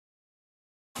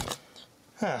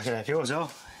Okay, yours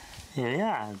all.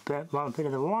 Yeah, burnt one bit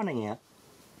of the winding out.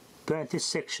 Burnt this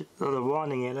section of the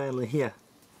winding out only here.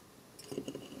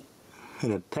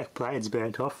 And the back blade's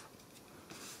burnt off.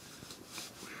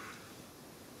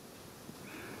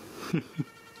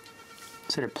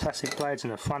 So the plastic blades in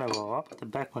the front are all up, but the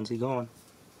back ones are gone.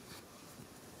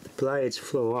 The blades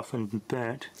flew off and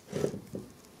burnt.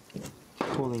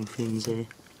 Cooling things there.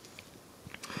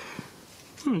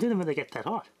 Didn't really get that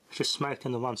hot. Just smoked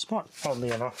in the one spot, oddly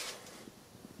enough.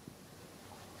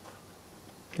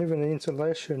 Even the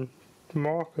insulation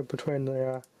marker between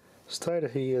the stator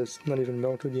here is not even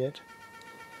melted yet.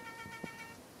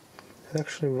 It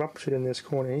actually ruptured in this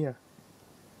corner here.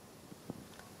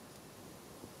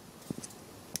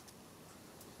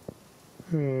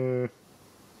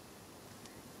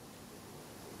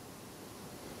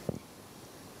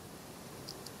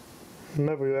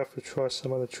 Maybe we'll have to try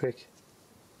some other trick.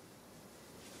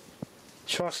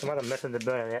 Try some other method to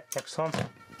burn it out next time.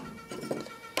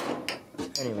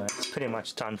 Anyway, it's pretty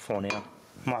much done for now.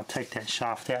 Might take that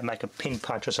shaft out and make a pin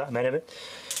punch or something out of it.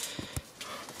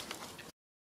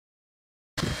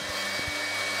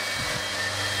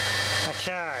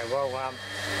 Okay, well,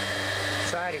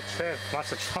 Sadie Trev wants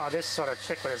to try this sort of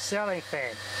trick with a ceiling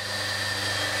fan.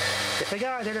 If you're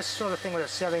going to do this sort of thing with a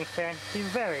ceiling fan, be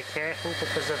very careful,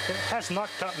 because if it has not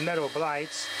got metal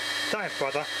blades, don't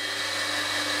bother.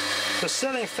 The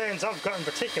ceiling fans I've got in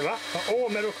particular are all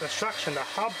metal construction. The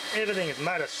hub, everything is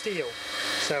made of steel,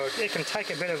 so it can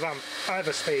take a bit of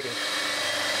overspeeding.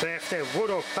 But if they're wood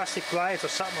or plastic blades or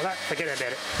something like that, forget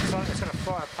about it. It's going to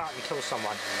fly apart and kill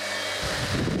someone.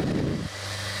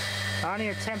 I only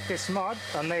attempt this mod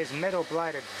on these metal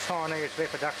bladed Chinese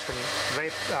reproduction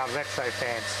retro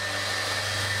fans.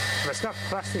 If it's got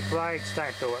plastic blades,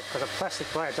 don't do it, because a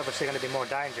plastic blade's obviously going to be more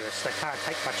dangerous. They can't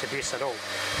take much abuse at all.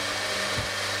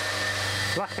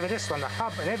 Lucky for this one, the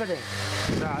hub and everything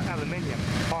is aluminium,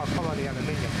 high quality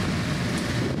aluminium.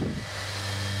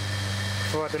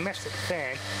 For a domestic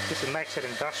fan, this makes it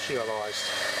industrialised.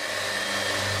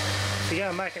 If you're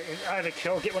going to make it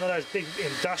overkill, get one of those big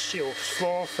industrial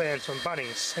floor fans from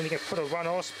Bunnings, and you can put a 1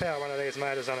 horsepower one of these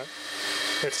motors on it.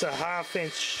 It's a 1/2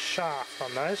 inch shaft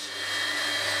on those.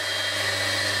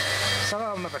 Some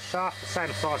of them have a shaft the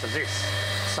same size as this,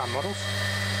 some models.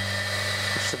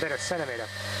 It's about a centimetre,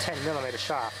 10mm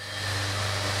shaft.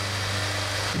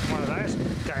 One of those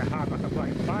go hard like a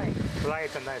bloody plane.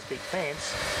 Blades on those big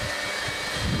fans.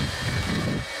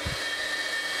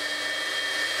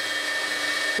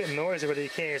 Bit noisy, but who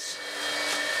cares?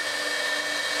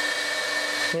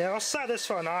 Yeah, I'll save this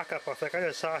for an arc up, I think. I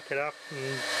just arc it up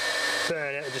and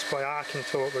burn it just by arcing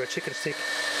to it with a chicken stick.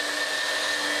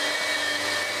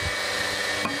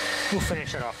 We'll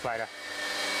finish it off later.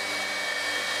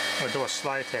 We'll do a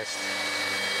slow test.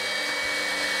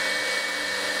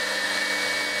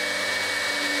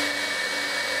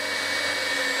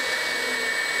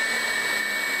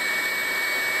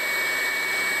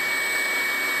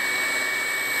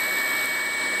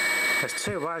 There's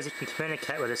two ways you can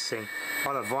communicate with this thing.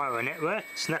 Either via a network,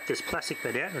 snap this plastic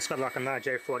bit out, and it's got like a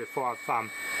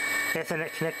RJ45 Ethernet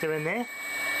connector in there,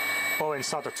 or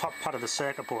inside the top part of the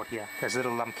circuit board here. There's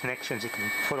little connections you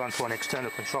can put onto an external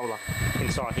controller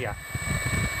inside here.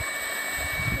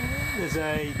 There's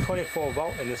a 24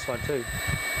 volt in this one too.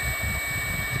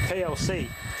 PLC.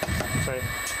 So,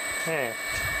 yeah.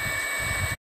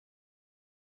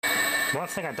 One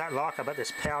thing I don't like about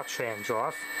this Powertrain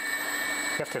drive,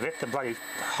 you have to rip the bloody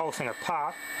whole thing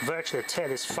apart, virtually tear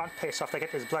this front piece off to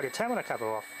get this bloody terminal cover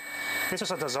off. This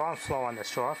is a design flaw on this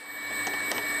drive.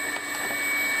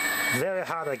 Very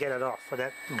hard to get it off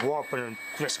without warping and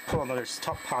just pulling this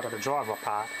top part of the drive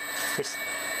apart.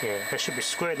 It should be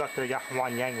screwed like the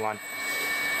Huan Yang one.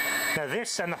 Now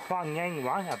this and the Huan Yang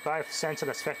one are both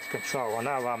sensorless vector control. I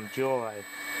know Duro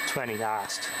 20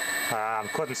 asked.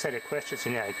 Couldn't see the questions,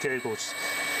 you know, Google's.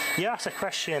 You asked a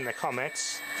question in the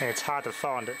comments and it's hard to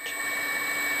find it.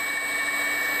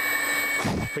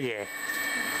 But yeah,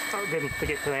 I didn't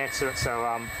forget to answer it,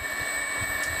 so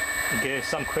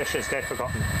some questions get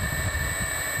forgotten.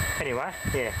 Anyway,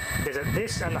 yeah,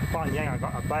 this and the Huan Yang I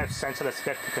got are both sensorless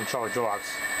vector control drives.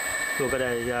 We've got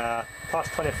a plus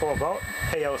 24 volt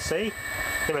PLC.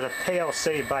 There was a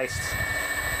PLC based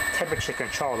temperature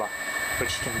controller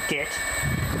which you can get,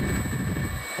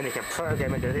 and you can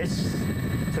program into this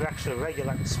to actually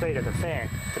regulate the speed of the fan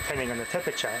depending on the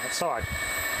temperature outside,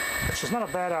 which is not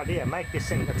a bad idea. Make this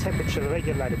thing a temperature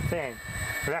regulated fan.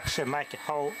 It will actually make it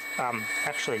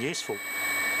actually useful.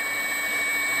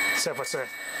 So if it's a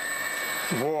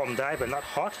warm day but not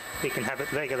hot, you can have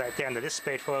it regulate down to this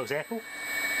speed, for example,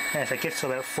 and if it gets to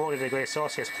about 40 degrees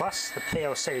Celsius plus, the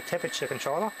PLC temperature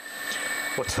controller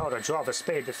will tell the driver to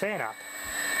speed the fan up.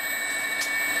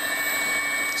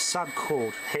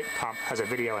 Subcooled heat pump has a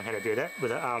video on how to do that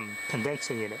with a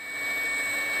condensing unit.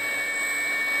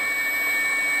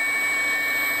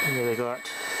 And then we got,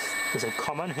 there's a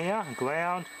common here,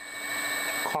 ground,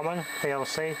 common,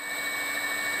 PLC.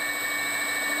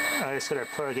 I just got to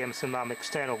program some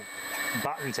external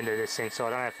buttons into this thing, so I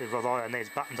don't have to rely on these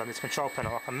buttons on this control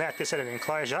panel. I can mount this in an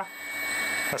enclosure,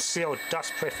 a sealed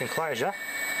dust-proof enclosure,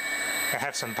 and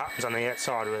have some buttons on the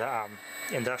outside with an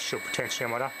industrial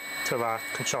potentiometer to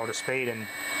control the speed and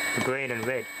the green and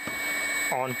red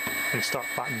on and stop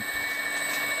button.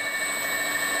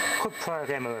 Could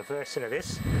program a reverse into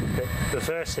this, but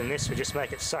reversing this would just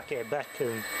make it suck air back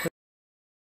and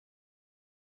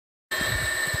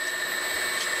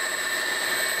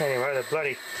anyway, I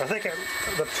think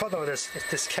the problem with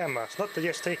this camera, it's not the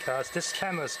SD cards, this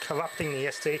camera's corrupting the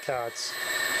SD cards.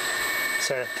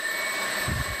 So,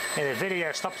 and the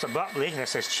video stops abruptly and it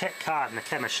says check card and the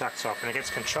camera shuts off and it gets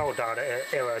control data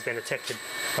error has been detected.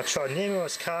 I tried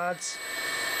numerous cards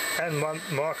and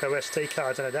micro SD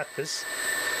cards and adapters,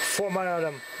 formatted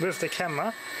them with the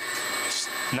camera,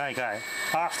 no go.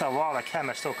 After a while the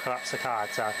camera still corrupts the card,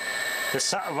 so there's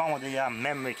something wrong with the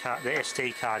memory card, the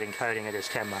SD card encoding of this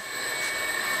camera.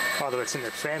 Either it's in the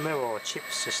firmware or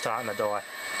chips just starting to die.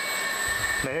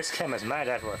 I mean, this camera's made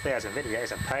over 1,000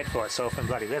 videos and paid for itself in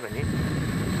bloody revenue.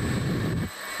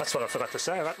 That's what I forgot to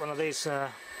say, right? One of these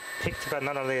picked about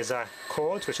none of these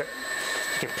cords, which you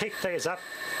can pick these up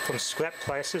from scrap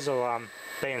places or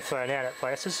being thrown out at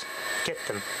places. Get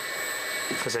them,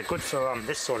 because they're good for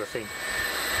this sort of thing.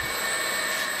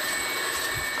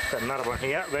 Got another one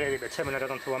here, ready to be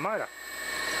terminated onto a motor.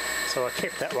 So I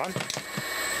kept that one.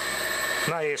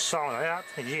 No use throwing it out,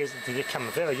 it become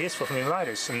very useful for my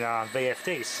motors and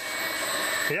VFDs.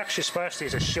 You're actually supposed to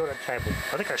use a shielded cable.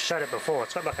 I think I showed it before.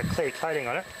 It's got like a clear coating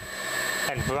on it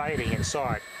and braiding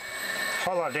inside. The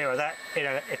whole idea of that,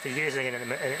 if you're using it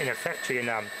in a factory and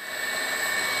out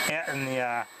in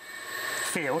the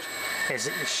field, is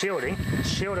that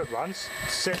shielded ones,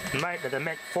 they're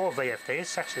meant for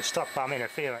VFDs, actually stop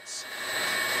interference.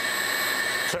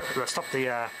 Stop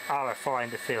the RFI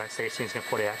interference these things can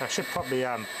put out. I should probably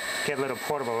get a little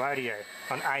portable radio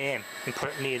on AM and put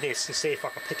it near this and see if I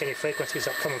can pick any frequencies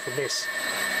up coming from this.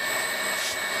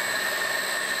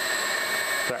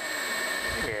 But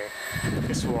yeah,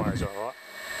 this wire is alright.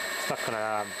 It's not going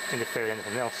to interfere with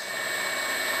anything else.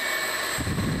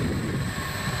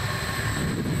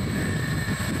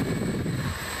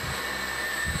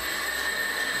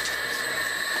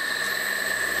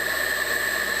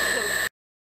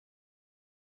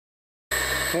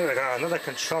 There we go, another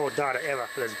control data error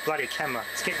for this bloody camera.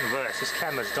 It's getting worse, this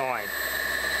camera's dying.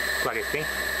 Bloody thing.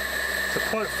 It's a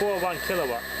 0.41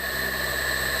 kilowatt.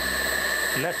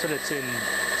 And that's what it's in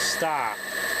star.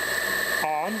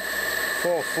 On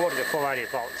 440 to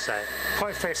 480 volts, so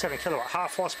 0.37 kilowatt,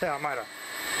 half horsepower motor.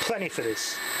 Plenty for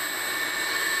this.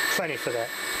 Plenty for that.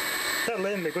 That'll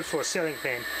even be good for a ceiling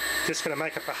fan. Just going to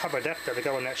make up a hub adapter to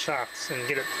go in that shaft and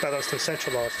get it balanced and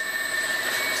centralised.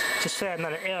 Just found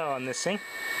another error on this thing.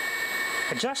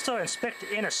 Adjust or inspect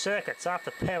the inner circuits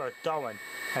after power going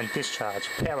and discharge.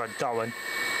 Power going.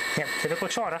 Yep, typical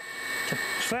China.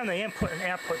 Confirm the input and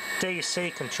output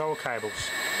DC control cables.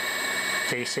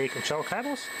 DC control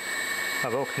cables?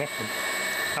 Are all connected.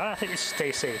 I don't think this is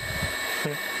DC.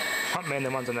 I mean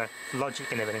the ones on the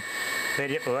logic and everything.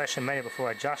 Read the operation manual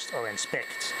before adjust or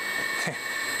inspect.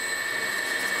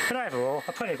 But overall,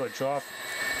 a pretty good drive.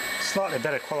 Slightly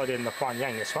better quality than the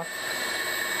Pyongyang, this one.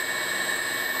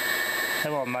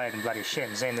 They're all made in bloody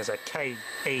Shenzhen. There's a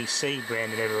KEC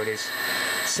brand, whatever it is,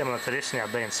 similar to this now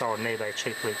being sold on eBay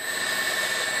cheaply.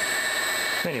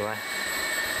 Anyway,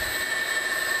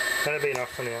 that'll be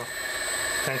enough for now.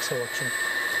 Thanks for watching.